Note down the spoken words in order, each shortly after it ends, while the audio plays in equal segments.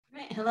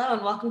Hello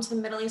and welcome to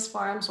the Middle East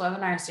Forum's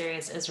webinar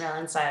series, Israel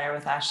Insider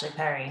with Ashley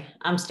Perry.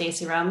 I'm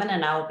Stacey Roman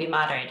and I will be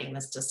moderating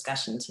this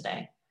discussion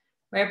today.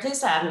 We are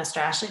pleased to have Mr.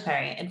 Ashley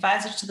Perry,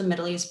 advisor to the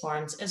Middle East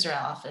Forum's Israel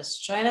office,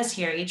 join us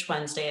here each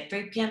Wednesday at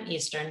 3 p.m.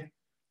 Eastern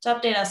to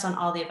update us on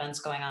all the events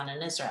going on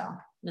in Israel.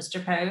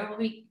 Mr. Perry will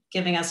be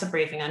giving us a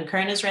briefing on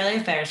current Israeli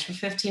affairs for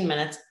 15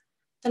 minutes,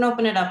 then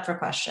open it up for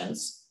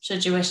questions.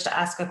 Should you wish to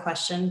ask a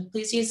question,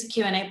 please use the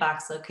Q&A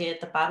box located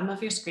at the bottom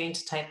of your screen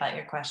to type out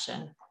your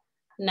question.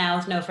 Now,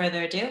 with no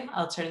further ado,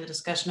 I'll turn the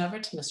discussion over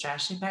to Mr.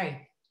 Ashley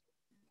Perry.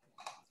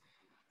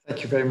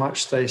 Thank you very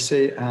much,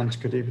 Stacey, and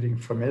good evening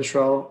from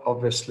Israel.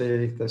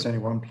 Obviously, there's only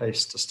one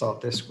place to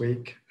start this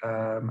week,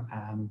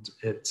 and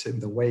it's in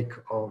the wake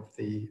of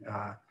the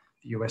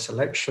US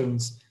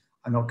elections.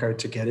 I'm not going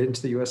to get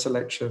into the US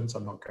elections.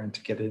 I'm not going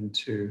to get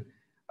into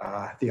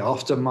the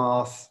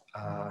aftermath,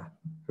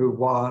 who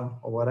won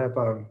or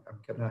whatever.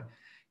 I'm going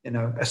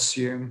to,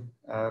 assume,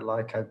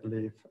 like I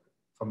believe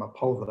from a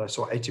poll that I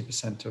saw,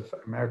 80% of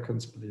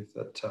Americans believe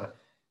that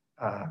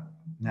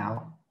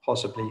now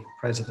possibly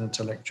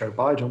President-elect Joe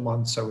Biden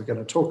won. So we're going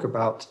to talk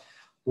about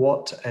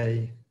what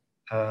a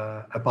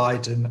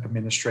Biden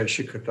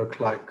administration could look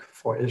like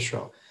for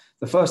Israel.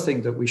 The first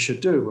thing that we should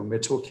do when we're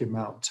talking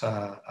about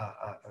a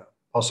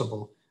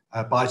possible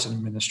Biden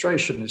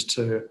administration is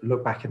to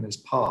look back in his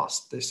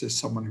past. This is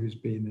someone who's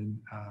been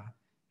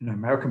in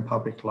American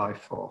public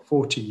life for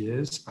 40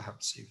 years,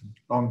 perhaps even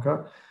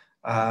longer.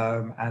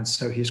 And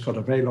so he's got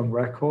a very long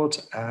record,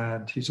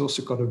 and he's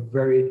also got a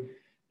very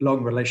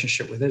long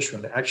relationship with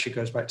Israel. It actually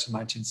goes back to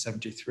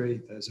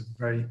 1973. There's a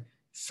very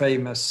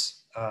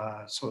famous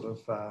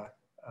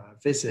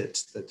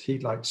visit that he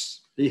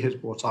has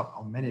brought up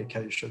on many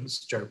occasions,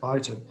 Joe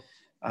Biden,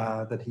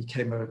 that he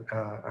came,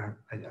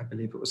 I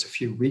believe it was a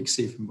few weeks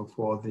even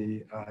before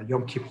the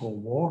Yom Kippur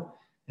War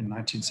in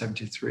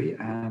 1973.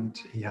 And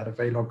he had a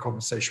very long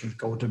conversation with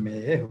Golda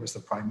Meir, who was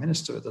the prime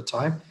minister at the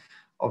time.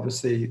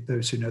 Obviously,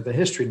 those who know the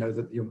history know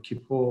that the Yom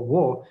Kippur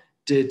War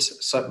did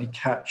certainly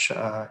catch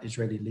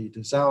Israeli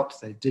leaders out.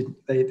 They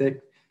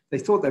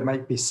thought there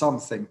might be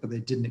something, but they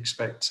didn't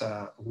expect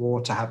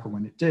war to happen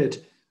when it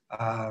did.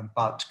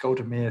 But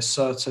Golda Meir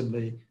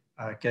certainly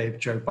gave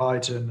Joe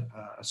Biden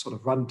a sort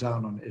of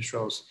rundown on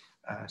Israel's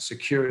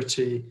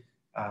security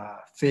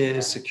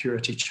fears,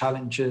 security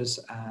challenges,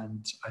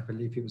 and I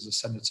believe he was a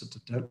senator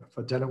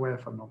for Delaware,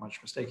 if I'm not much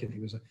mistaken.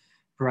 He was a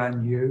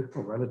brand new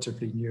or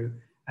relatively new.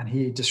 And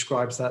he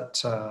describes that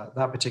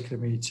particular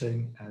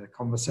meeting,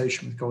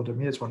 conversation with Golda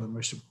Meir, as one of the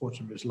most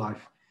important of his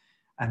life.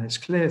 And it's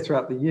clear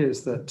throughout the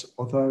years that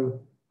although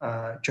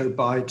Joe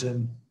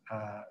Biden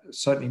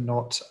certainly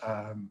not,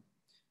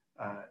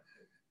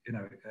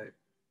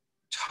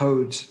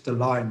 towed the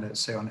line, let's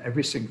say, on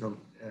every single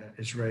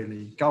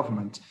Israeli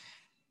government,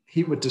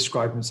 he would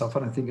describe himself,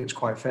 and I think it's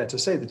quite fair to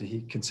say that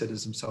he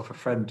considers himself a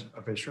friend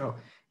of Israel.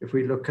 If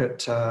we look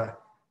at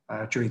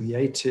during the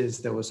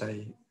 80s, there was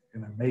a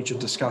major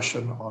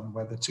discussion on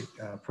whether to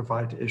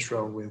provide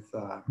Israel with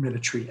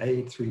military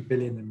aid, $3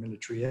 billion in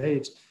military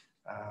aid,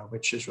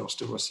 which Israel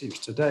still receives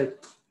today.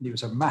 And he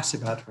was a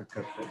massive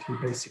advocate of it. He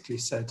basically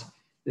said,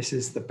 this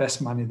is the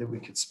best money that we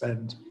could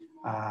spend.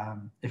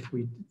 If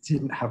we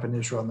didn't have an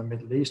Israel in the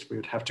Middle East, we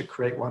would have to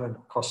create one, and it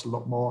would cost a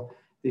lot more.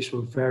 These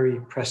were very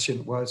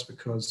prescient words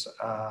because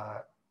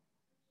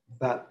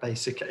that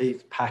basic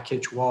aid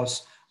package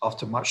was,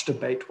 after much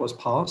debate, was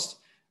passed.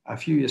 A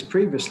few years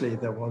previously,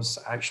 there was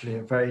actually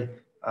a very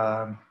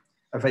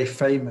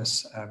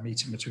famous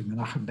meeting between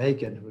Menachem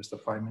Begin, who was the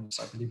prime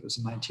minister, I believe it was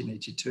in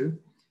 1982.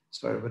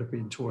 So it would have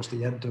been towards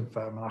the end of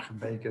Menachem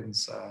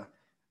Begin's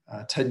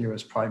tenure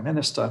as prime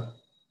minister,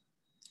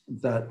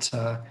 that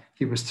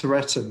he was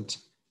threatened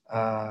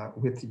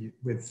with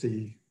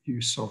the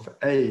use of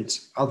aid,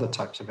 other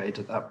types of aid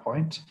at that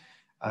point,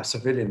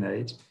 civilian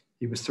aid.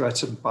 He was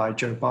threatened by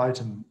Joe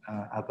Biden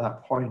at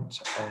that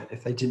point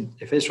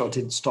if Israel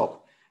didn't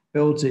stop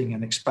building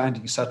and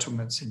expanding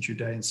settlements in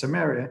Judea and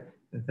Samaria,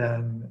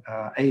 then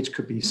aid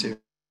could be seriously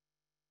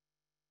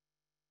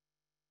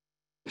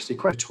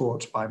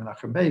taught by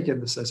Menachem Begin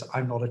that says,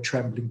 I'm not a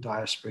trembling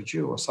diaspora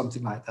Jew, or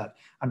something like that.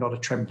 I'm not a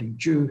trembling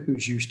Jew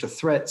who's used to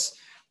threats.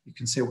 You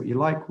can say what you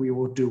like. We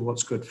will do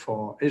what's good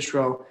for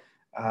Israel.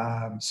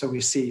 So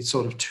we see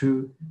sort of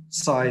two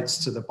sides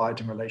to the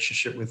Biden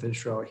relationship with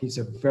Israel. He's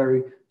a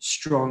very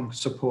strong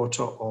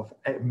supporter of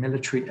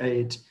military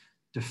aid,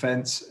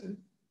 defense.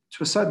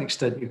 To a certain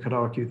extent, you could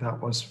argue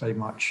that was very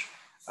much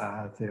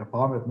the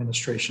Obama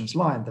administration's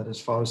line, that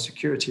as far as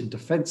security and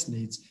defense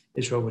needs,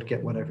 Israel would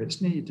get whatever it's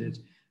needed.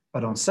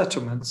 But on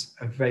settlements,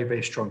 a very,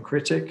 very strong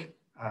critic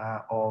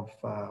of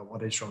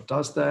what Israel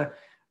does there.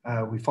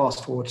 We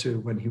fast forward to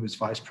when he was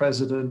vice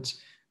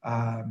president.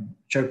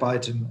 Joe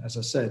Biden, as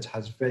I said,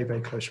 has very, very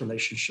close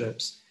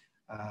relationships.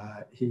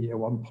 He at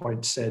one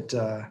point said,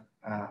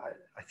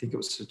 I think it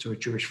was to a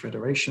Jewish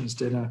Federation's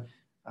dinner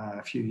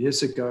a few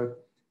years ago,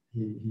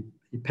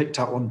 he picked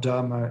up on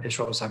Derma,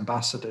 Israel's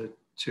ambassador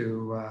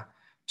to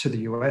the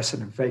US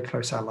and a very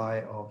close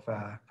ally of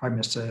Prime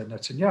Minister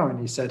Netanyahu. And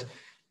he said,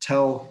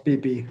 tell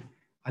Bibi,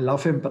 I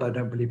love him, but I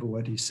don't believe a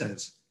word he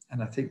says.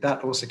 And I think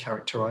that also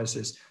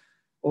characterizes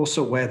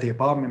also where the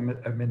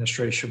Obama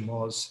administration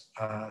was,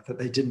 that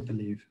they didn't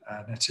believe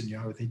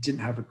Netanyahu. They didn't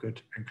have a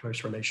good and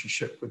close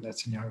relationship with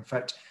Netanyahu. In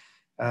fact,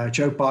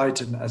 Joe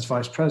Biden, as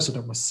vice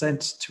president, was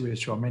sent to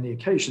Israel on many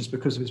occasions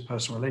because of his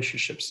personal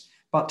relationships,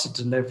 but to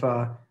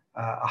deliver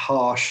a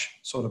harsh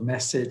sort of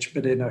message,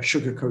 but in a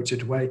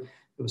sugar-coated way.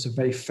 There was a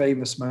very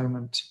famous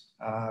moment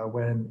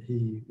when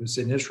he was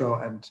in Israel,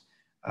 and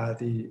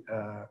the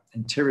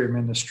Interior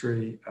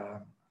Ministry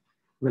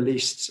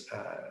released,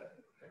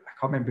 I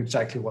can't remember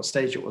exactly what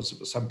stage it was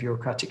some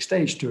bureaucratic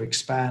stage to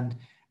expand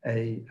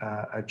a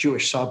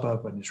Jewish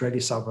suburb, an Israeli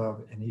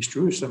suburb in East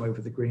Jerusalem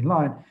over the Green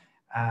Line.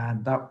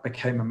 And that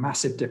became a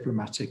massive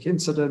diplomatic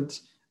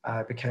incident.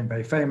 It became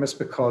very famous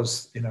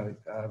because, I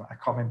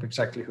can't remember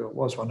exactly who it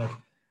was.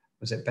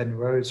 Was it Ben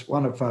Rhodes?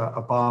 One of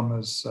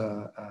Obama's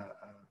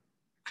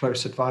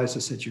close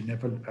advisors said you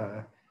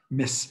never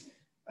miss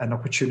an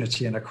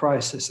opportunity in a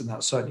crisis, and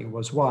that certainly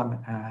was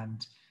one.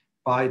 And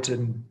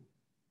Biden,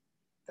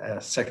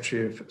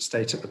 Secretary of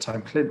State at the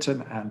time,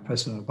 Clinton, and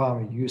President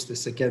Obama used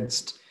this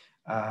against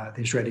the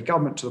Israeli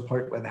government to the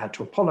point where they had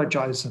to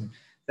apologize and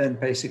then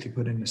basically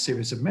put in a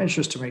series of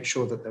measures to make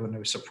sure that there were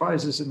no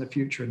surprises in the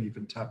future, and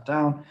even tap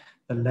down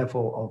the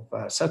level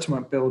of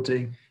settlement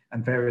building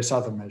and various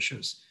other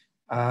measures.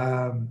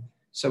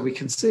 So we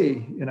can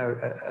see,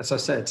 as I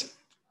said,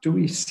 do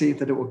we see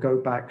that it will go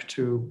back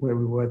to where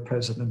we were with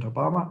President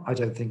Obama? I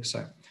don't think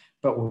so.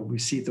 But will we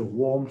see the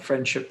warm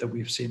friendship that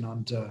we've seen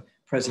under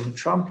President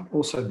Trump?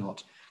 Also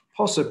not.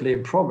 Possibly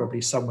and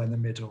probably somewhere in the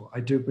middle. I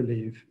do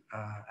believe,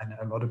 and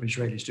a lot of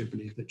Israelis do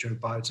believe, that Joe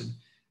Biden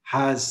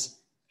has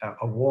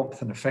a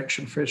warmth and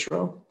affection for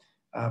Israel,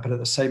 but at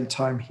the same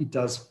time, he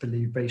does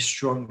believe very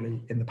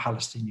strongly in the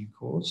Palestinian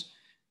cause.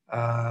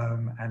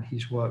 And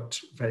he's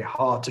worked very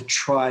hard to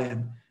try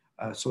and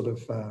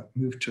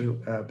move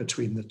to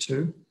between the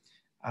two.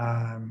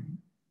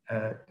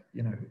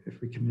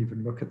 If we can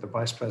even look at the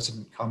Vice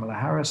President Kamala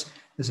Harris,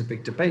 there's a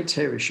big debate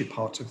here. Is she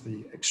part of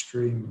the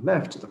extreme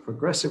left or the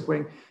progressive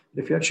wing?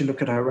 But if you actually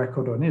look at her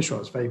record on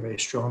Israel, it's very, very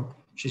strong.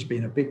 She's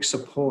been a big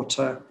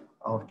supporter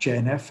of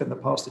JNF in the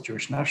past, the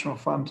Jewish National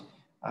Fund.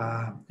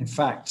 In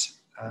fact,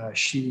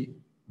 she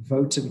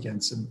voted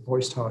against and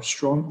voiced her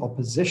strong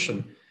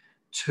opposition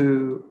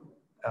to,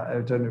 I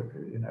don't know,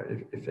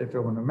 if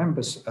everyone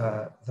remembers,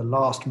 the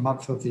last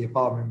month of the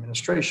Obama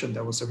administration,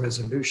 there was a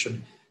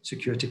resolution,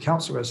 Security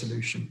Council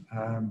resolution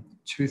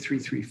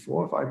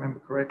 2334, if I remember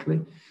correctly,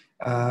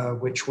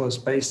 which was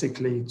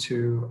basically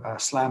to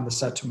slam the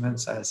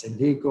settlements as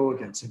illegal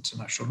against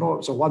international law. It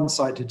was a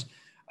one-sided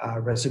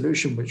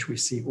resolution, which we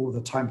see all the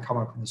time come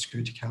up in the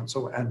Security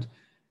Council, and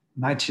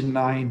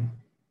 99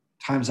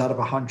 times out of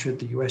 100,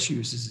 the US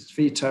uses its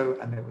veto,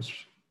 and it was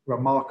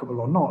remarkable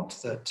or not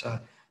that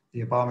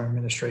the Obama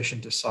administration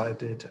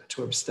decided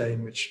to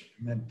abstain, which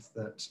meant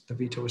that the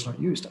veto was not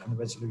used and the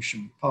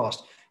resolution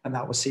passed. And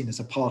that was seen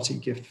as a party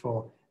gift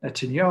for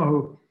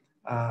Netanyahu,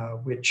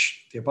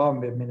 which the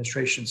Obama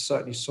administration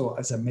certainly saw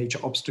as a major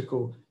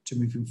obstacle to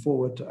moving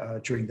forward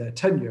during their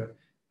tenure.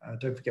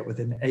 Don't forget,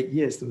 within 8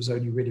 years, there was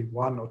only really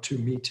 1 or 2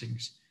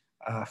 meetings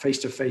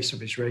face-to-face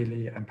of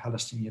Israeli and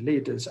Palestinian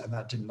leaders, and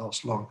that didn't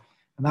last long.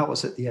 And that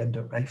was at the end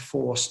of a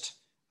forced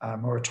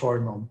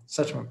moratorium on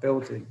settlement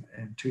building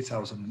in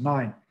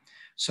 2009.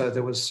 So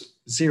there was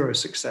zero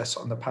success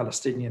on the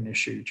Palestinian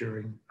issue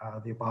during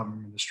the Obama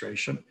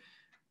administration.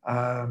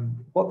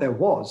 What there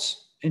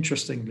was,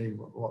 interestingly,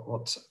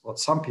 what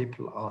some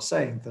people are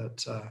saying,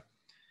 that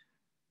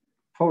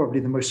probably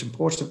the most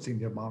important thing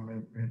the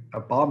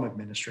Obama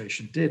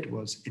administration did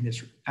was, in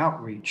its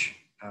outreach,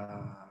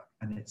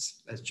 and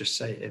it's, let's just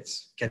say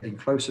it's getting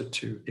closer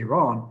to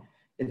Iran,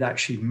 it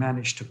actually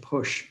managed to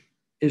push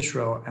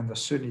Israel and the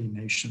Sunni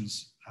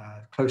nations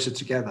closer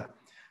together.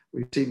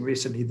 We've seen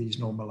recently these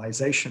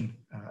normalization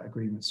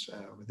agreements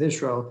with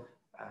Israel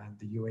and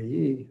the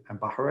UAE and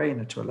Bahrain,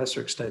 and to a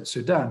lesser extent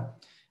Sudan.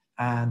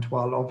 And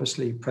while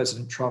obviously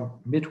President Trump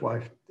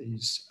midwifed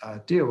these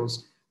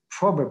deals,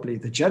 probably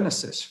the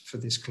genesis for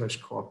this close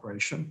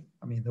cooperation,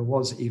 I mean, there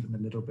was even a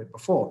little bit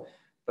before,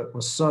 but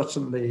was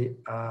certainly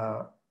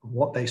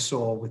what they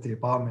saw with the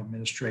Obama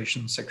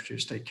administration, Secretary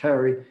of State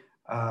Kerry,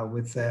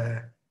 with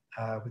the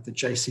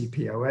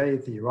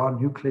JCPOA, the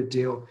Iran nuclear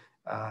deal,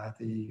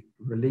 the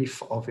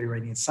relief of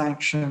Iranian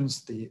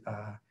sanctions, the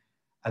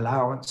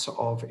allowance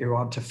of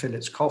Iran to fill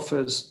its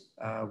coffers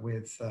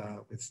with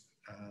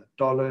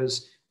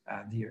dollars,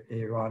 and the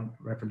Iran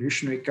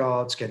Revolutionary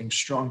Guards getting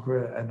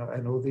stronger,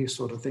 and all these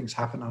sort of things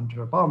happened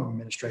under Obama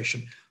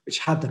administration, which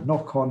had the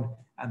knock-on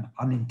and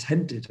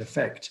unintended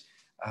effect,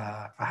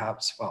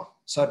 perhaps, well,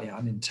 certainly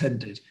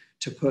unintended,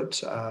 to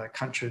put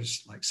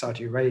countries like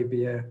Saudi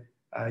Arabia,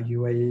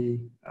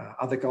 UAE,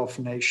 other Gulf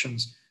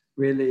nations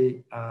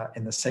really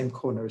in the same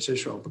corner as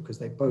Israel, because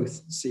they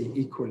both see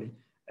equally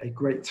a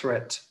great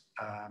threat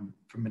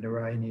from an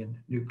Iranian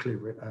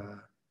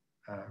nuclear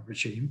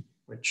regime,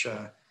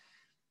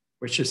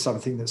 which is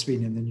something that's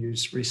been in the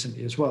news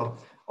recently as well.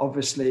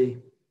 Obviously,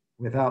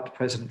 without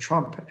President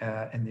Trump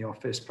in the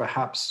office,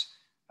 perhaps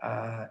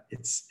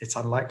It's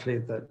unlikely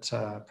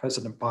that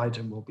President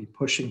Biden will be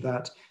pushing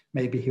that.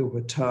 Maybe he'll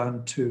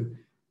return to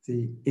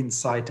the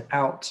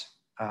inside-out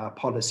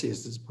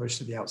policies as opposed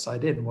to the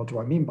outside-in. What do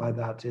I mean by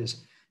that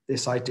is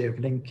this idea of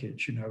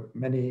linkage. You know,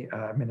 many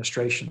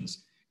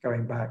administrations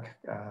going back,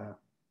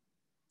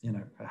 you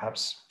know,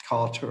 perhaps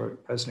Carter,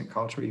 President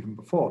Carter even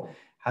before,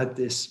 had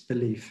this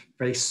belief,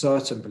 very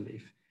certain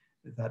belief,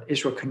 that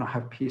Israel cannot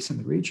have peace in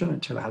the region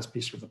until it has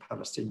peace with the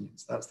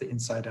Palestinians. That's the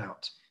inside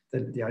out,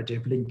 the idea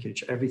of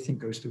linkage. Everything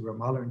goes through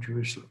Ramallah and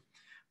Jerusalem.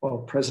 Well,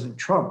 President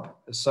Trump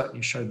has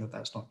certainly shown that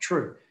that's not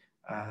true,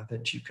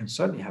 that you can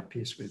certainly have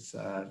peace with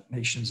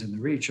nations in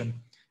the region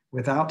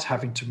without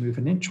having to move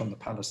an inch on the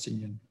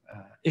Palestinian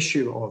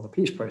issue or the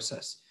peace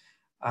process.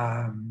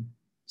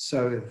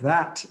 So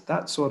that's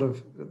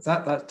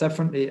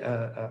definitely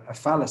a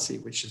fallacy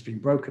which has been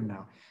broken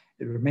now.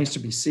 It remains to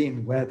be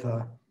seen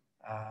whether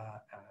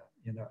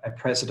you know, a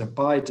President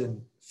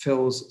Biden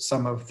fills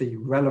some of the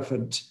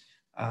relevant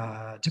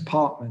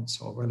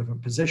departments or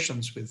relevant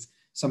positions with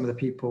some of the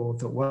people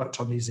that worked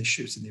on these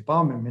issues in the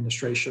Obama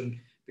administration,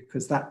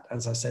 because that,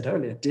 as I said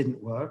earlier,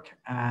 didn't work,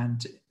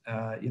 and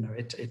you know,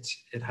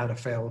 it had a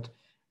failed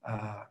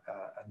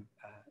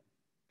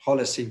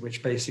policy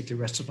which basically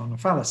rested on a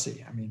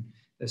fallacy. I mean,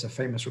 there's a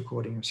famous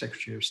recording of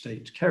Secretary of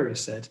State Kerry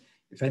said,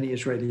 if any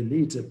Israeli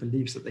leader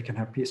believes that they can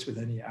have peace with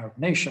any Arab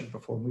nation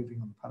before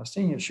moving on the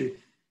Palestinian issue,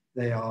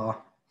 they are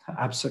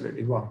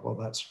absolutely wrong. Well,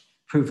 that's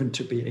proven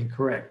to be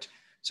incorrect.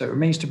 So it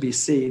remains to be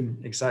seen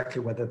exactly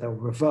whether they'll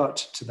revert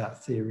to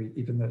that theory,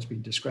 even though it's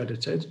been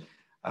discredited.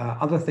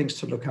 Other things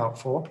to look out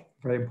for,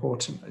 very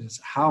important, is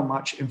how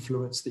much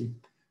influence the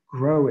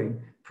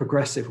growing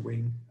progressive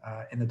wing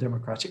in the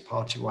Democratic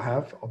Party will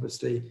have.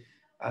 Obviously,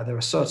 there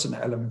are certain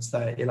elements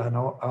there, Ilhan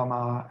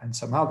Omar and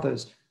some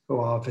others, who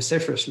are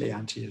vociferously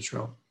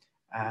anti-Israel,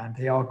 and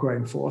they are a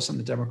growing force in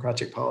the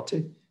Democratic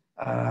Party.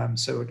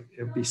 So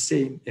it'll be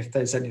seen if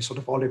there's any sort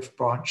of olive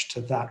branch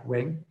to that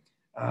wing,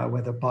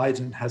 whether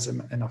Biden has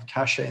enough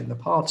cachet in the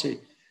party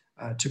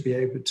to be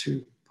able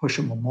to push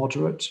a more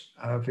moderate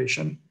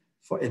vision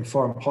in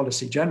foreign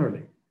policy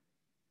generally.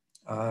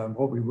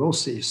 What we will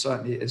see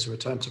certainly is a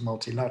return to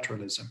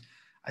multilateralism.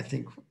 I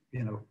think,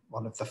 you know,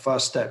 one of the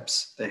first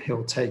steps that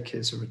he'll take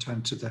is a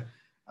return to the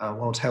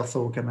World Health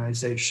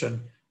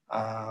Organization,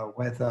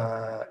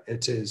 whether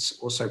it is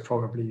also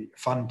probably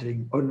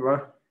funding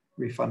UNRWA,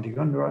 refunding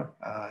UNRWA,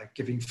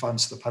 giving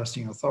funds to the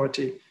Palestinian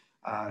Authority.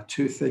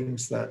 Two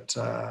things that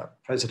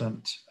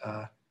President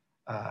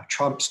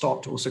Trump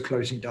stopped, also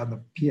closing down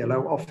the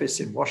PLO office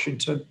in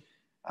Washington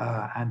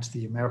and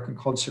the American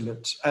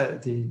consulate,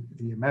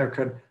 the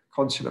American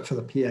consulate for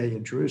the PA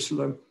in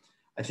Jerusalem.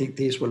 I think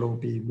these will all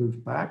be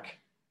moved back,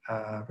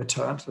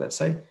 returned, let's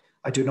say.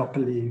 I do not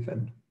believe,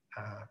 and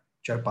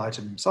Joe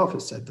Biden himself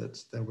has said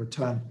that they'll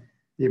return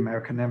the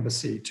American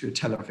embassy to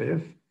Tel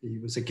Aviv. He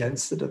was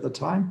against it at the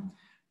time,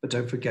 but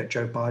don't forget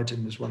Joe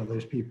Biden was one of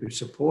those people who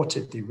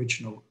supported the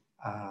original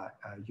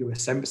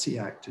US Embassy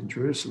Act in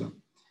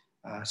Jerusalem.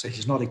 So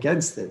he's not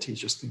against it, he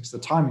just thinks the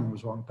timing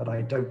was wrong, but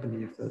I don't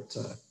believe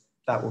that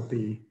that will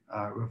be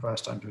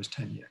reversed under his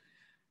tenure.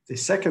 The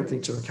second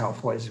thing to account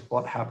for is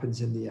what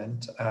happens in the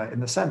end in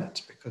the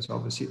Senate, because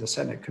obviously the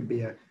Senate can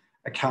be a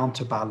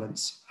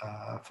counterbalance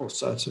for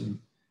certain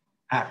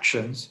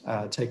actions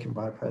taken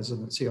by a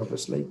presidency,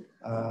 obviously.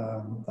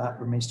 That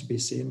remains to be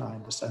seen. I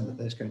understand that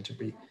there's going to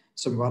be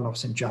some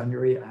runoffs in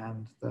January,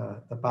 and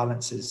the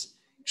balance is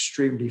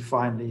extremely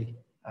finely,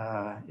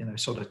 you know,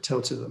 sort of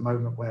tilted at the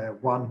moment, where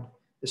one,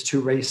 there's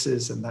two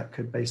races, and that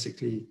could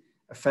basically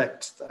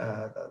affect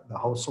the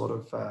whole sort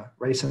of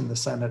race in the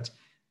Senate.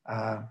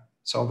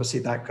 So obviously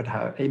that could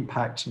have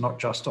impact not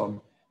just on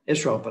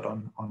Israel, but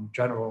on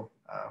general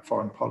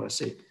foreign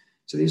policy.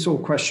 So these are all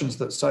questions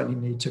that certainly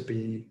need to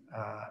be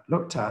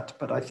looked at.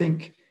 But I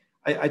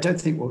don't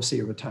think we'll see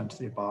a return to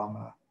the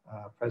Obama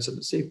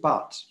presidency,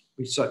 but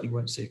we certainly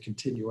won't see a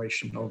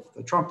continuation of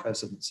the Trump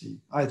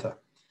presidency either.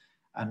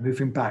 And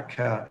moving back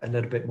a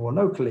little bit more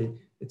locally,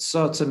 it's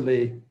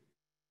certainly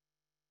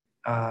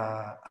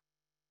a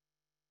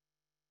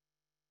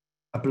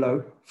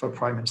blow for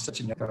Prime Minister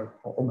Netanyahu,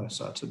 or almost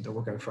certain that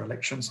we'll go for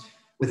elections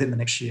within the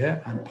next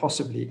year, and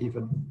possibly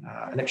even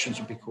elections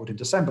will be called in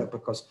December,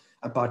 because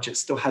a budget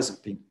still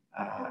hasn't been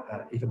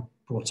even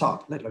brought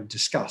up, let alone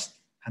discussed,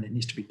 and it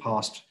needs to be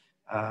passed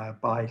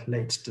by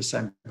late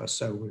December.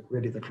 So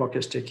really the clock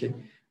is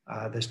ticking.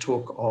 There's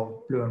talk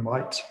of blue and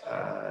white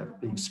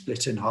being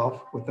split in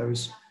half, with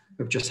those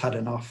who've just had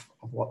enough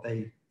of what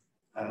they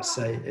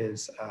say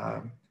is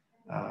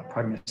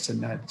Prime Minister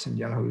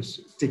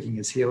Netanyahu's digging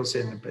his heels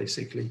in and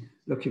basically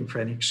looking for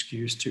any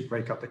excuse to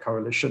break up the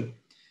coalition.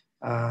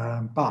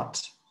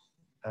 But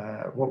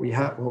what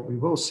we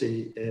will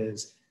see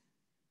is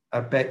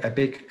a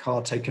big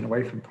card taken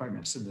away from Prime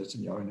Minister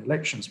Netanyahu in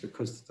elections,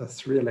 because the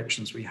 3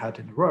 elections we had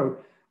in a row,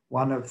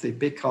 one of the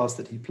big cards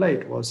that he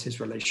played was his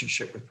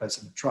relationship with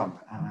President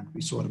Trump. And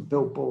we saw it on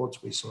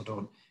billboards, we saw it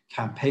on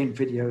campaign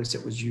videos,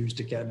 it was used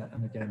again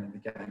and again and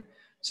again.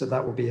 So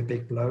that will be a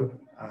big blow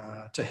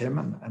to him.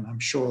 And I'm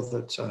sure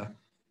that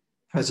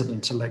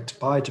President-elect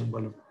Biden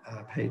will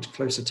have paid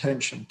close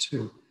attention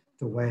to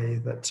the way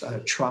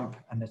that Trump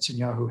and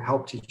Netanyahu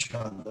helped each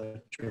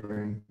other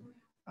during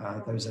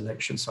those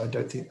elections. So I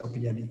don't think there'll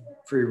be any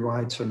free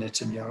rides for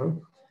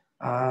Netanyahu.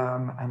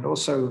 And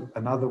also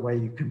another way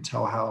you can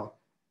tell how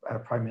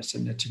Prime Minister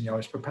Netanyahu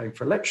is preparing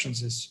for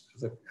elections is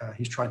that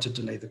he's trying to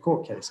delay the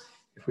court case.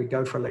 If we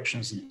go for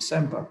elections in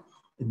December,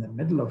 in the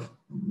middle of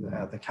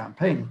the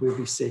campaign, we'll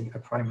be seeing a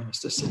prime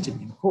minister sitting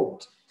in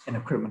court, in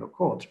a criminal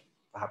court,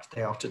 perhaps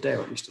day after day,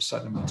 or at least a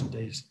certain amount of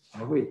days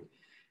in a week.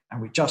 And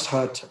we just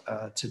heard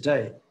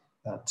today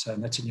that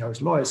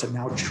Netanyahu's lawyers are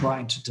now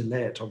trying to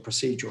delay it on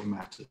procedural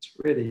matters,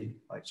 really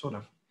like sort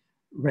of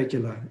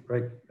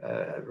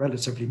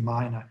relatively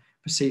minor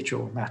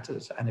procedural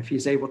matters. And if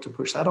he's able to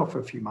push that off for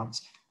a few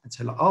months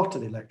until after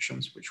the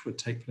elections, which would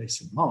take place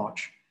in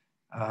March,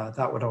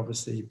 that would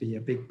obviously be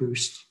a big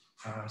boost.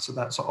 So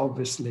that's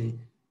obviously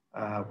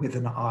with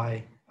an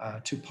eye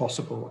to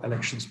possible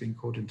elections being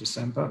called in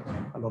December.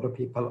 A lot of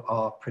people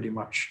are pretty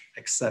much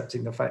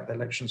accepting the fact that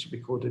elections will be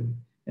called in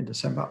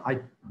December. I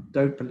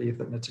don't believe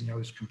that Netanyahu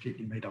has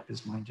completely made up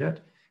his mind yet.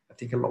 I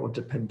think a lot will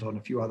depend on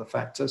a few other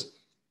factors.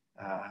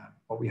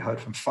 What we heard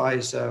from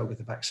Pfizer with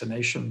the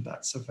vaccination,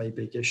 that's a very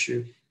big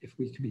issue. If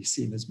we can be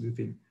seen as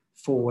moving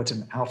forward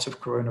and out of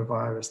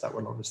coronavirus, that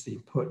will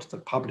obviously put the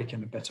public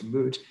in a better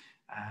mood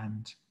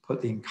and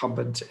put the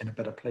incumbent in a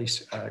better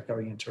place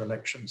going into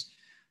elections.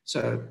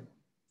 So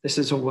this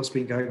is all what's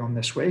been going on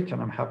this week,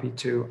 and I'm happy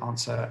to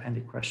answer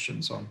any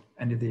questions on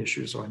any of the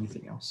issues or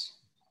anything else.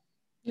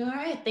 All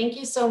right, thank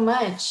you so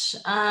much.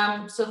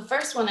 So the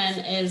first one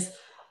is,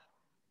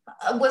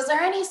 was there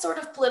any sort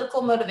of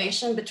political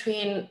motivation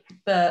behind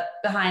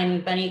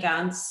Benny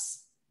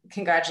Gantz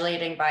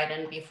congratulating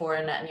Biden before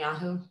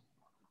Netanyahu?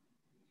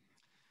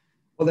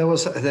 Well,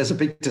 there's a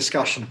big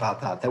discussion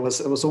about that. There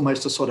was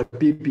almost a sort of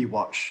Bibi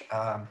watch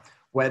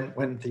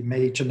when the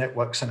major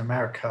networks in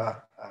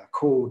America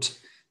called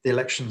the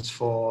elections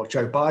for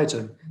Joe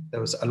Biden. There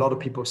was a lot of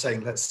people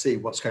saying, let's see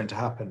what's going to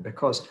happen,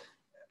 because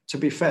to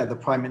be fair, the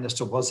prime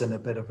minister was in a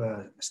bit of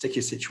a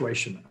sticky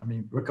situation. I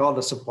mean,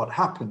 regardless of what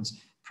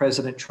happens,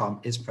 President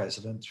Trump is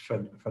president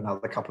for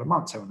another couple of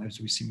months. And as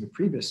we've seen with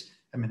previous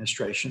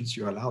administrations,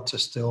 you're allowed to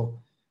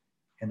still,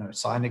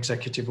 sign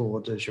executive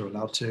orders.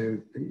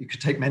 You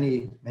could take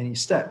many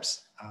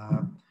steps.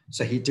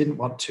 So he didn't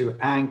want to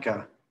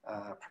anger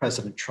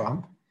President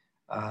Trump,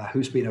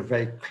 who's been a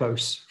very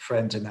close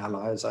friend and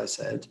ally, as I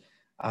said.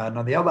 And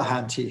on the other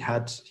hand,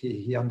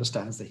 he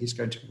understands that he's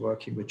going to be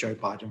working with Joe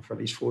Biden for at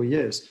least 4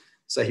 years.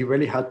 So he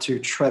really had to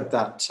tread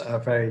that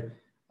very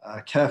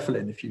carefully.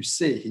 And if you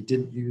see, he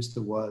didn't use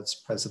the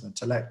words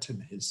president-elect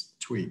in his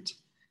tweet.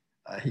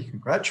 He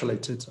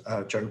congratulated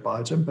Joe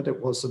Biden, but it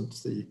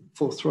wasn't the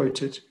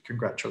full-throated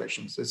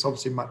congratulations. It's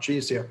obviously much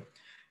easier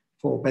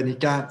for Benny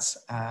Gantz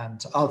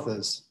and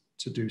others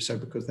to do so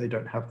because they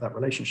don't have that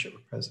relationship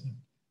with President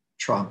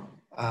Trump.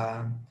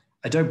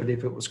 I don't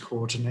believe it was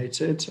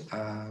coordinated.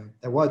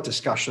 There were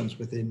discussions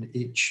within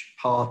each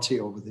party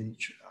or within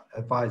each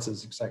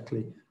advisors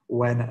exactly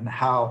when and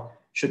how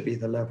should be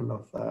the level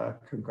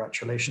of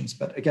congratulations.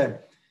 But again,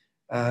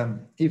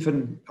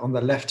 even on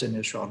the left in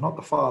Israel, not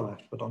the far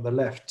left, but on the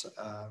left,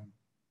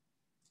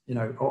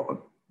 the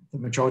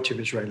majority of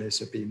Israelis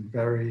have been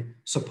very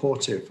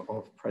supportive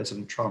of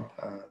President Trump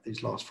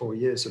these last 4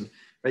 years and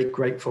very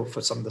grateful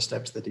for some of the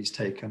steps that he's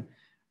taken.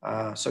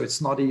 So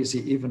it's not easy,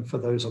 even for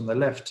those on the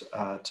left,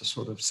 to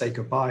sort of say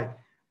goodbye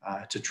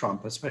to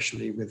Trump,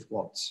 especially with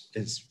what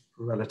is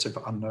relative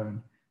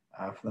unknown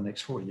for the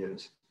next 4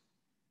 years.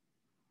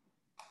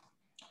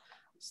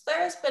 So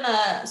there has been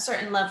a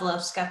certain level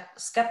of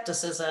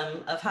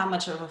skepticism of how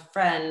much of a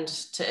friend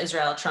to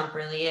Israel Trump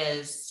really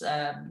is.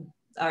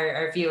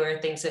 Our viewer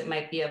thinks it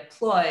might be a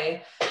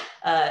ploy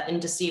in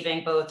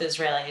deceiving both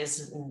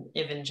Israelis and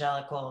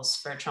evangelicals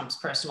for Trump's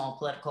personal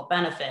political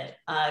benefit.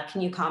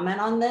 Can you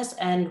comment on this?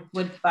 And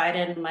would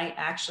Biden might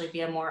actually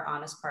be a more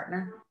honest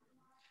partner?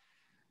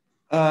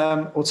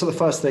 Also, the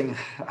first thing,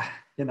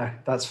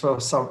 that's for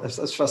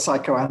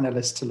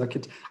psychoanalysts to look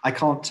at. I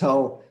can't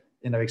tell,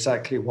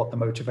 exactly what the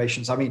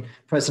motivations. I mean,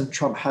 President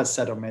Trump has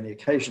said on many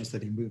occasions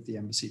that he moved the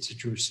embassy to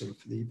Jerusalem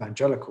for the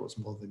evangelicals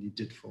more than he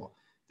did for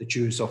the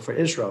Jews or for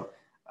Israel.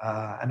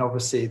 And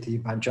obviously the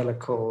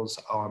evangelicals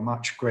are a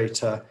much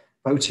greater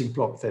voting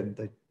bloc than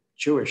the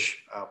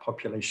Jewish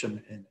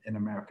population in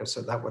America.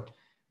 So that would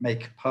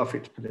make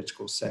perfect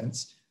political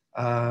sense.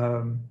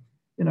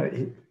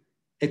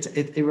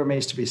 It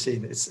remains to be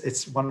seen.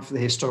 It's one for the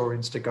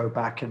historians to go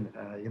back and,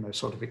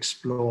 sort of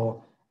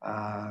explore.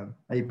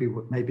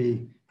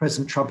 Maybe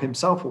President Trump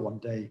himself will one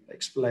day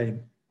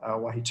explain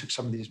why he took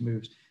some of these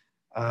moves.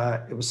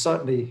 It was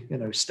certainly,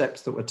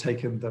 steps that were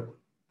taken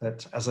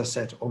that, as I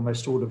said,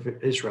 almost all of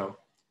Israel,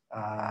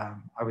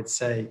 I would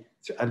say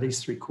at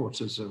least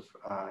 3/4 of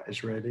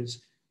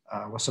Israelis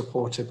were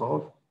supportive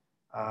of,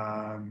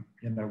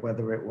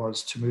 whether it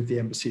was to move the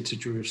embassy to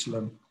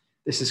Jerusalem.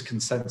 This is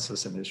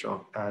consensus in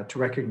Israel. To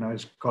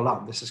recognize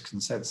Golan, this is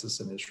consensus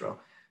in Israel.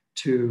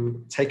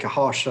 To take a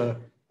harsher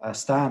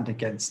stand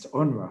against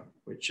UNRWA,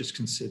 which is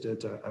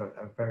considered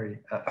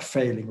a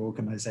failing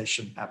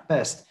organization at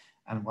best,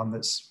 and one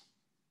that's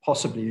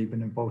possibly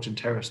even involved in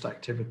terrorist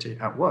activity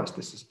at worst.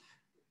 This is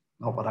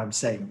not what I'm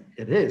saying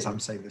it is. I'm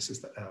saying this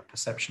is the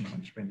perception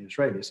amongst many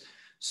Israelis.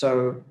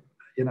 So,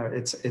 you know,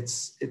 it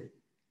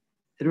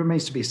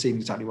remains to be seen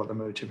exactly what the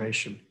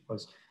motivation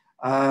was.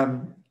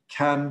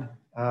 Can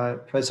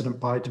President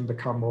Biden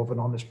become more of an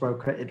honest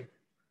broker?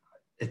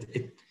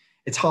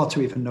 It's hard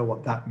to even know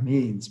what that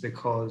means,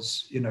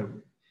 because, you know,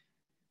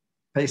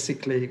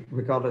 basically,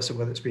 regardless of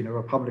whether it's been a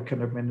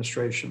Republican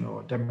administration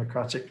or a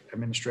Democratic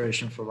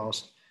administration for the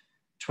last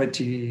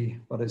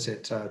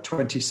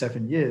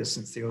 27 years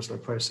since the Oslo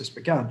process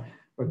began,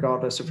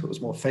 regardless if it was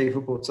more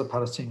favorable to the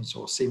Palestinians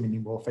or seemingly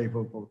more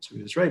favorable to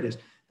Israelis,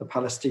 the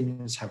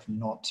Palestinians have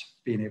not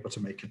been able to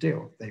make a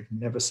deal. They've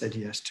never said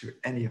yes to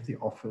any of the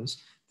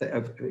offers, the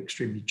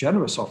extremely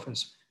generous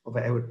offers of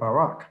Ehud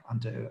Barak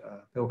under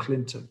Bill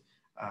Clinton,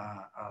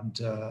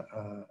 under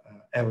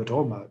Ehud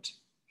Olmert,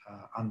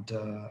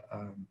 under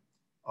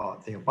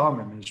the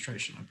Obama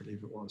administration, I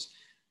believe it was.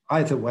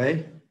 Either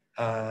way,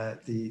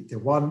 the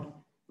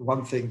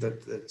one thing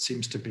that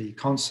seems to be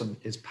constant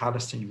is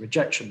Palestinian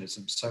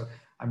rejectionism. So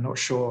I'm not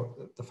sure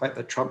that the fact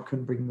that Trump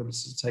couldn't bring them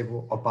to the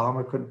table,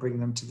 Obama couldn't bring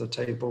them to the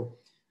table,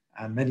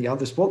 and many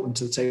others brought them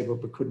to the table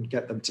but couldn't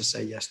get them to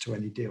say yes to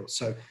any deal.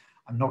 So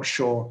I'm not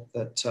sure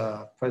that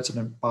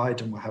President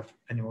Biden will have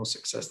any more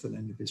success than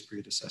any of his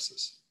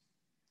predecessors.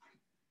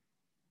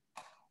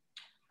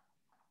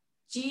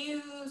 Do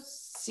you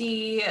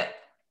see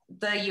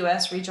the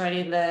US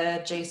rejoining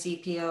the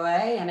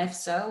JCPOA, and if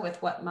so, with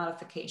what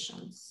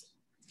modifications?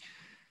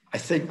 I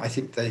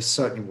think they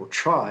certainly will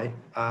try.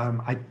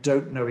 I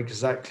don't know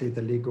exactly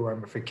the legal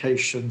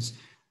ramifications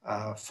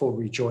for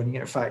rejoining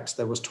it. In fact,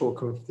 there was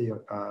talk of the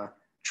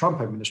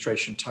Trump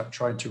administration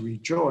trying to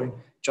rejoin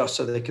just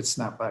so they could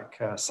snap back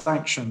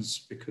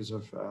sanctions because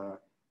of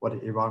what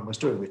Iran was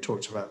doing. We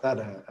talked about that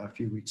a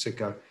few weeks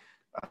ago.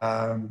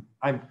 I'm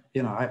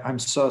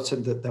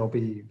certain that there'll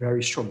be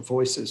very strong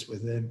voices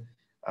within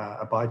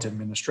a Biden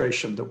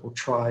administration that will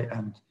try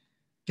and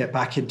get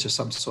back into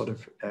some sort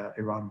of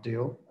Iran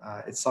deal.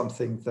 It's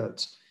something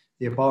that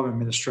the Obama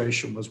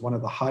administration was one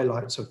of the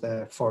highlights of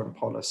their foreign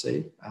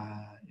policy,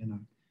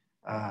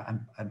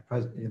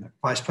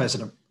 Vice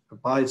President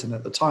Biden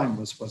at the time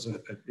was a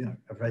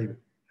very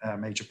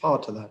major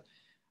part of that.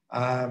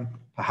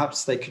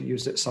 Perhaps they can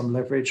use it as some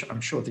leverage.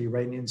 I'm sure the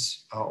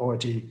Iranians are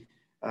already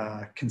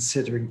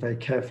considering very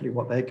carefully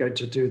what they're going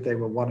to do. They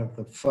were one of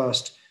the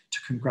first to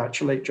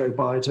congratulate Joe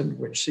Biden,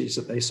 which sees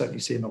that they certainly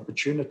see an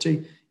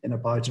opportunity in a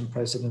Biden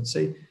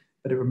presidency.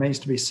 But it remains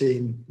to be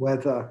seen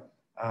whether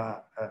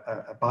a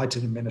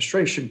Biden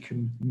administration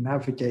can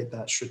navigate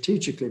that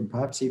strategically and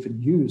perhaps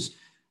even use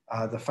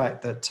the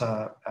fact that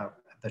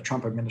the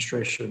Trump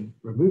administration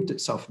removed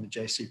itself from the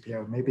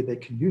JCPOA. Maybe they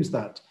can use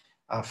that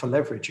for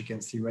leverage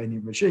against the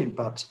Iranian regime.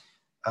 But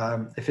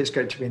if it's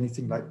going to be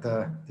anything like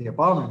the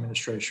Obama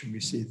administration, we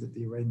see that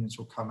the Iranians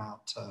will come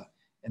out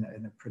in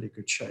a pretty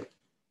good shape.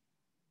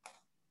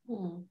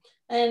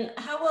 And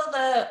how will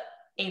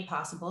a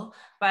possible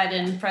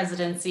Biden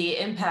presidency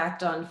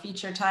impact on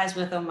future ties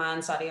with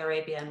Oman, Saudi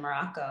Arabia, and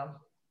Morocco?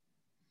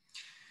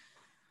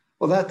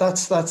 Well,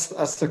 that's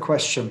the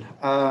question.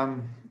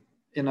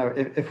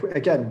 If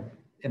again,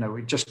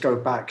 we just go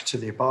back to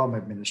the Obama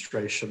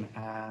administration,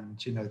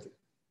 and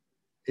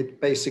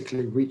it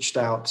basically reached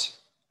out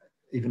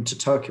even to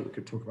Turkey. We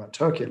could talk about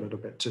Turkey a little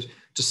bit,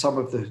 to some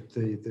of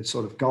the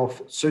sort of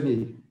Gulf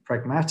Sunni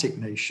pragmatic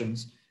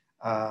nations.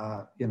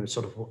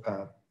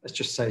 Let's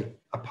just say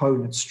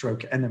opponents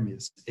stroke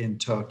enemies in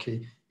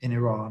Turkey, in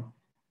Iran.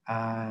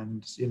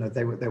 And,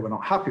 they were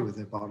not happy with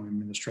the Obama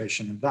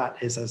administration. And that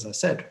is, as I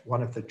said,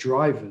 one of the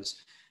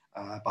drivers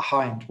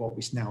behind what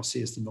we now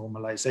see as the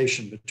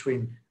normalization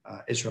between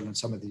Israel and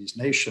some of these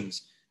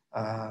nations.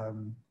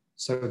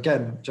 So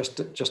again,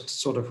 just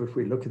sort of, if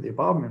we look at the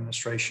Obama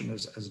administration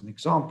as an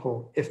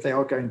example, if they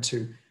are going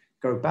to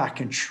go back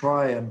and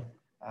try and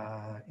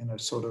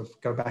sort of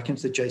go back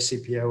into the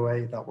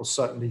JCPOA, that will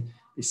certainly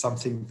be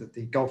something that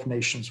the Gulf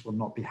nations will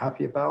not be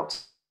happy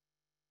about.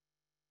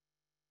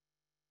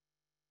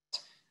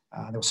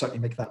 They'll certainly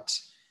make that,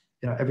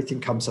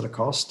 everything comes at a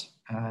cost.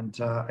 And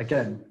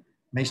again,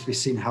 remains to be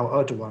seen how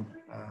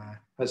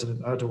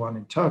President Erdogan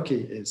in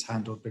Turkey is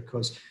handled,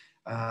 because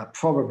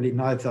probably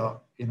neither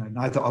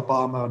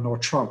Obama nor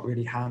Trump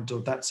really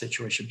handled that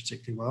situation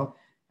particularly well.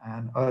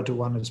 And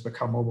Erdogan has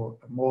become more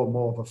and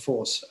more of a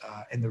force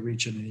in the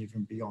region and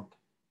even beyond.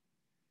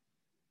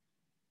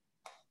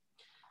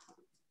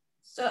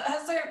 So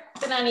has there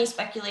been any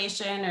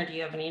speculation, or do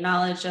you have any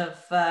knowledge of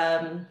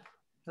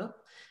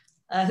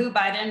who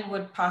Biden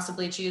would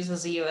possibly choose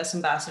as a U.S.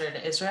 ambassador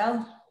to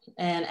Israel,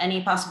 and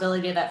any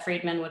possibility that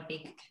Friedman would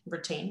be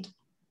retained?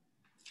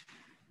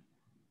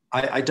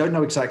 I don't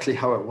know exactly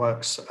how it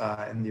works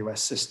in the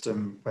U.S.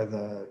 system,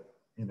 whether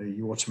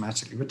you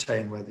automatically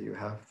retain, whether you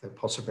have the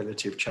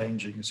possibility of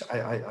changing. So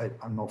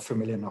I'm not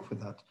familiar enough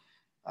with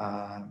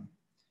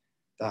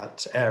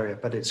that area,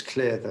 but it's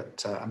clear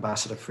that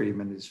Ambassador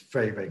Friedman is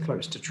very, very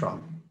close to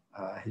Trump.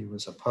 He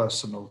was a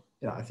personal,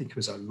 I think he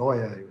was a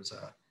lawyer. He was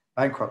a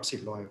bankruptcy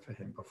lawyer for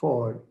him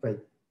before, very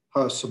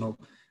personal.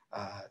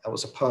 That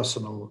was a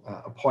personal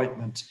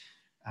appointment.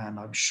 And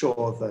I'm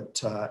sure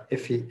that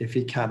if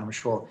he can, I'm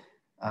sure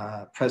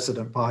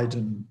President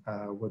Biden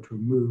would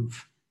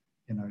remove,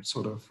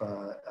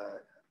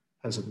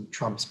 President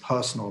Trump's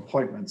personal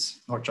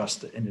appointments, not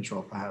just in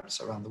Israel,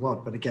 perhaps around the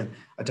world. But again,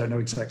 I don't know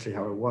exactly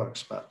how it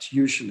works. But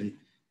usually,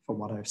 from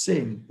what I've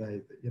seen,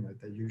 they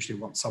usually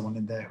want someone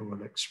in there who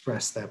will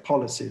express their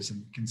policies. And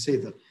you can see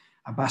that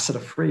Ambassador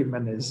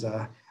Friedman is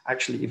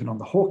actually even on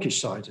the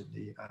hawkish side of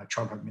the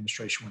Trump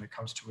administration when it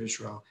comes to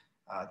Israel,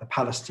 the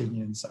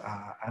Palestinians,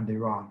 and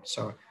Iran.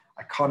 So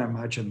I can't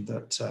imagine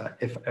that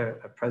if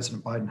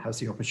President Biden has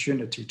the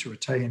opportunity to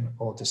retain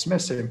or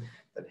dismiss him,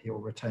 that he will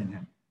retain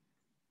him.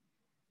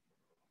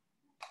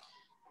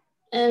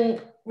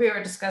 And we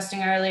were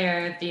discussing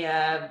earlier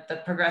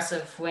the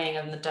progressive wing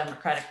of the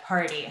Democratic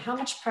Party. How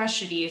much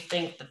pressure do you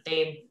think that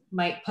they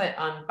might put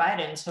on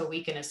Biden to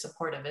weaken his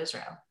support of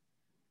Israel?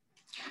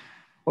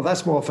 Well,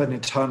 that's more of an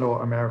internal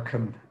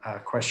American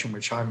question,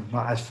 which I'm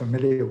not as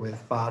familiar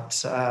with,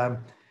 but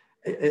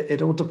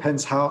it all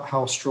depends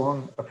how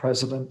strong a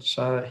president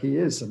he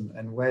is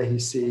and where he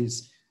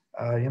sees,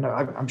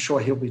 I'm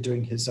sure he'll be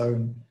doing his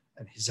own,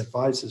 and his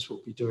advisors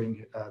will be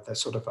doing their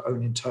sort of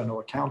own internal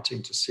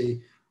accounting to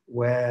see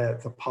where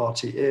the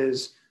party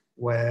is,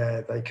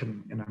 where they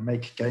can,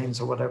 make gains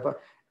or whatever.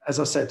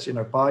 As I said,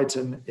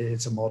 Biden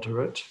is a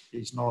moderate.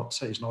 He's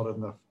not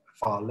in the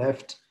far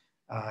left.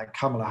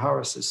 Kamala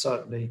Harris is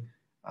certainly,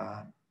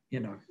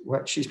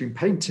 she's been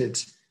painted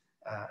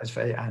as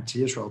very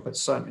anti-Israel, but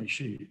certainly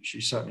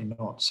she's certainly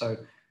not. So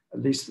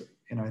at least,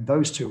 in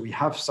those two, we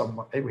have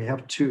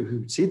two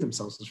who see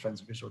themselves as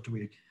friends of Israel.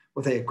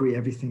 Will they agree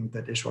everything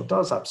that Israel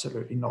does?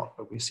 Absolutely not.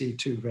 But we see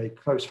two very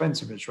close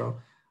friends of Israel.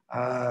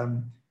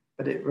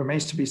 But it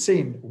remains to be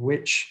seen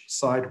which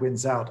side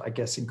wins out, I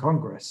guess, in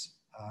Congress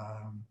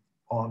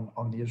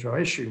on the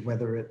Israel issue,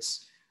 whether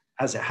it's,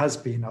 as it has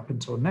been up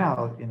until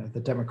now, the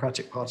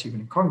Democratic Party,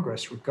 even in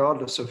Congress,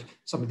 regardless of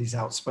some of these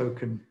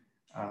outspoken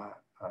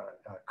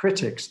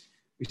critics,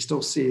 we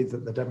still see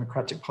that the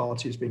Democratic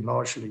Party has been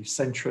largely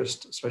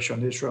centrist, especially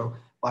on Israel,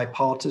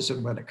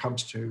 bipartisan when it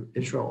comes to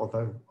Israel,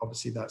 although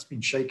obviously that's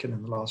been shaken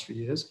in the last few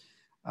years.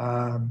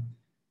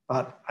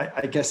 But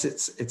I guess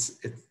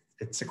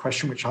it's a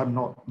question which I'm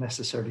not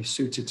necessarily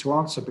suited to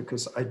answer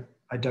because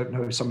I don't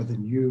know some of the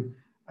new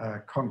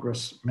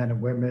congressmen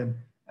and women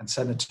and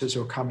senators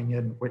who are coming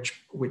in,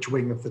 which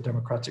wing of the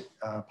Democratic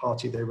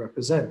Party they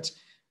represent.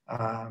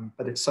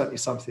 But it's certainly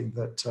something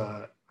that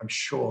I'm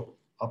sure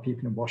our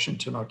people in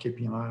Washington are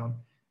keeping an eye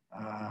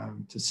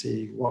on to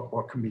see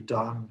what can be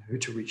done, who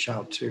to reach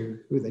out to,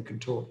 who they can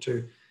talk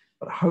to.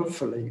 But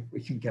hopefully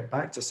we can get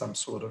back to some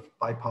sort of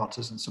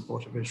bipartisan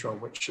support of Israel,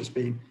 which has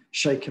been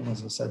shaken,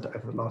 as I said,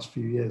 over the last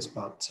few years.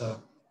 But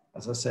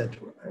as I said,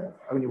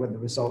 only when the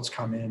results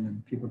come in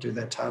and people do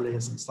their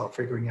tallies and start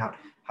figuring out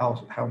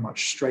how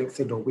much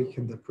strengthened or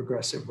weakened the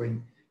progressive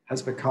wing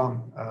has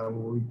become,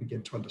 will we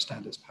begin to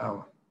understand its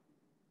power.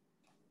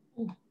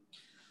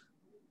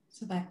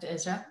 So back to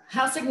Israel.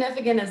 How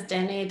significant is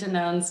Danny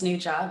Danon's new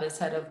job as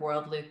head of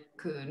World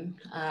Likud?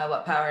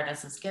 What power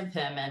does this give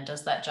him? And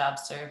does that job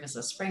serve as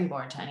a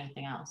springboard to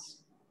anything else?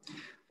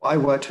 Well, I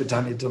worked with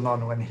Danny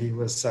Danon when he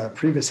was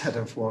previous head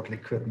of World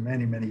Likud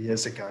many, many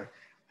years ago.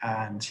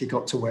 And he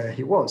got to where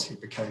he was. He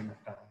became,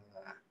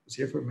 was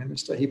he ever a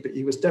minister?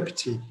 He was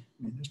deputy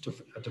minister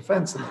of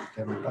defense and then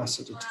became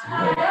ambassador to the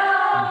UN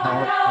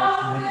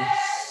and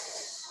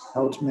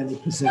held many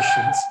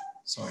positions.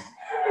 Sorry.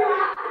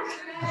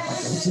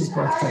 It's his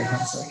birthday, 1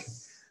 second.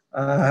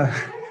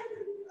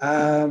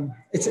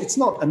 It's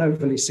not an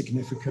overly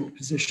significant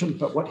position,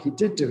 but what he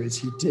did do is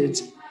he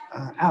did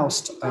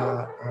oust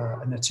a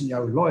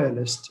Netanyahu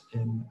loyalist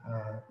in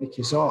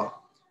Miki Zohar,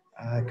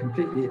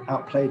 completely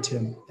outplayed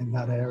him in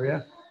that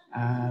area,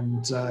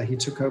 and he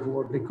took over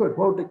World Likud.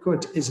 World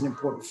Likud is an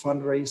important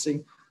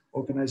fundraising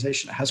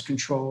organization. It has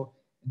control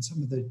in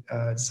some of the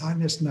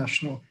Zionist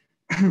national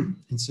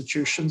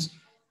institutions.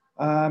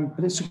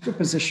 But it's a good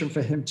position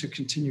for him to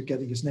continue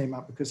getting his name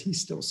out because he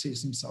still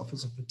sees himself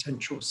as a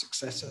potential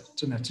successor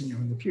to Netanyahu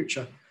in the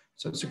future.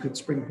 So it's a good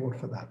springboard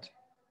for that.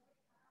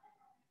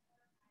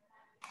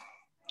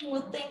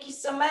 Well, thank you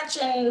so much.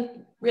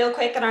 And real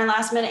quick in our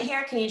last minute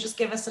here, can you just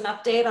give us an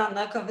update on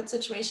the COVID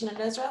situation in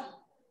Israel?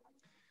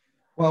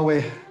 Well,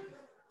 we're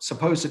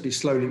supposedly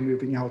slowly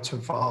moving out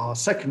of our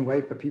second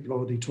wave, but people are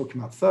already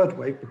talking about third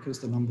wave because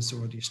the numbers are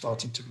already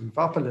starting to move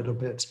up a little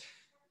bit.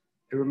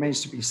 It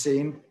remains to be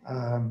seen.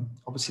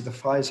 Obviously, the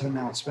Pfizer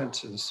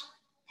announcement is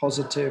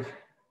positive,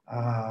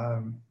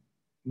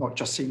 not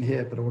just seen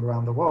here, but all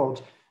around the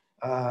world.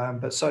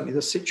 But certainly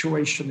the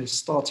situation is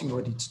starting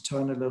already to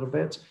turn a little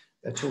bit.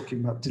 They're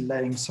talking about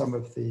delaying some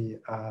of the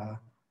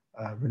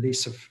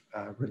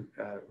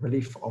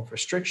relief of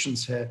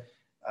restrictions here.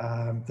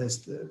 There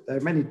are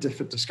many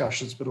different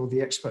discussions, but all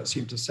the experts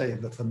seem to say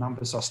that the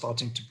numbers are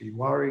starting to be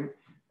worrying.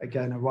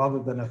 Again, rather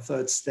than a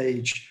third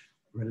stage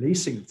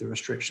releasing of the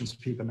restrictions,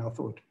 people now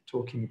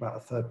talking about a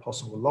third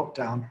possible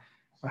lockdown,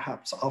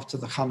 perhaps after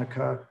the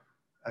Hanukkah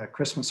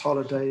Christmas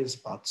holidays,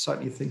 but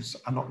certainly things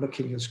are not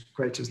looking as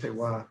great as they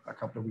were a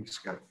couple of weeks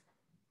ago.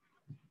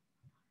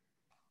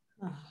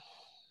 Oh,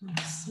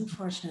 it's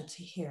unfortunate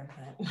to hear,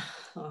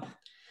 but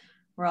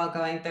we're all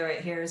going through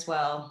it here as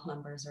well.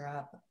 Numbers are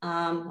up.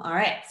 All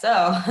right,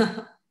 so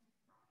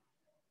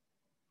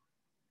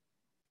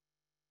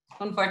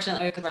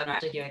unfortunately, we could run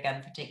to you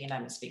again for taking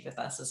time to speak with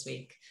us this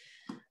week.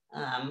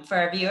 For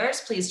our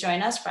viewers, please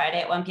join us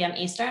Friday at 1 p.m.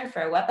 Eastern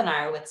for a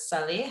webinar with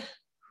Salih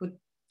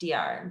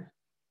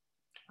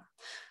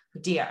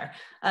Houdiar,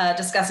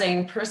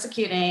 discussing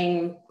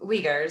persecuting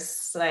Uyghurs,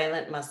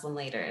 silent Muslim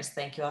leaders.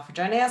 Thank you all for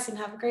joining us and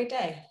have a great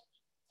day.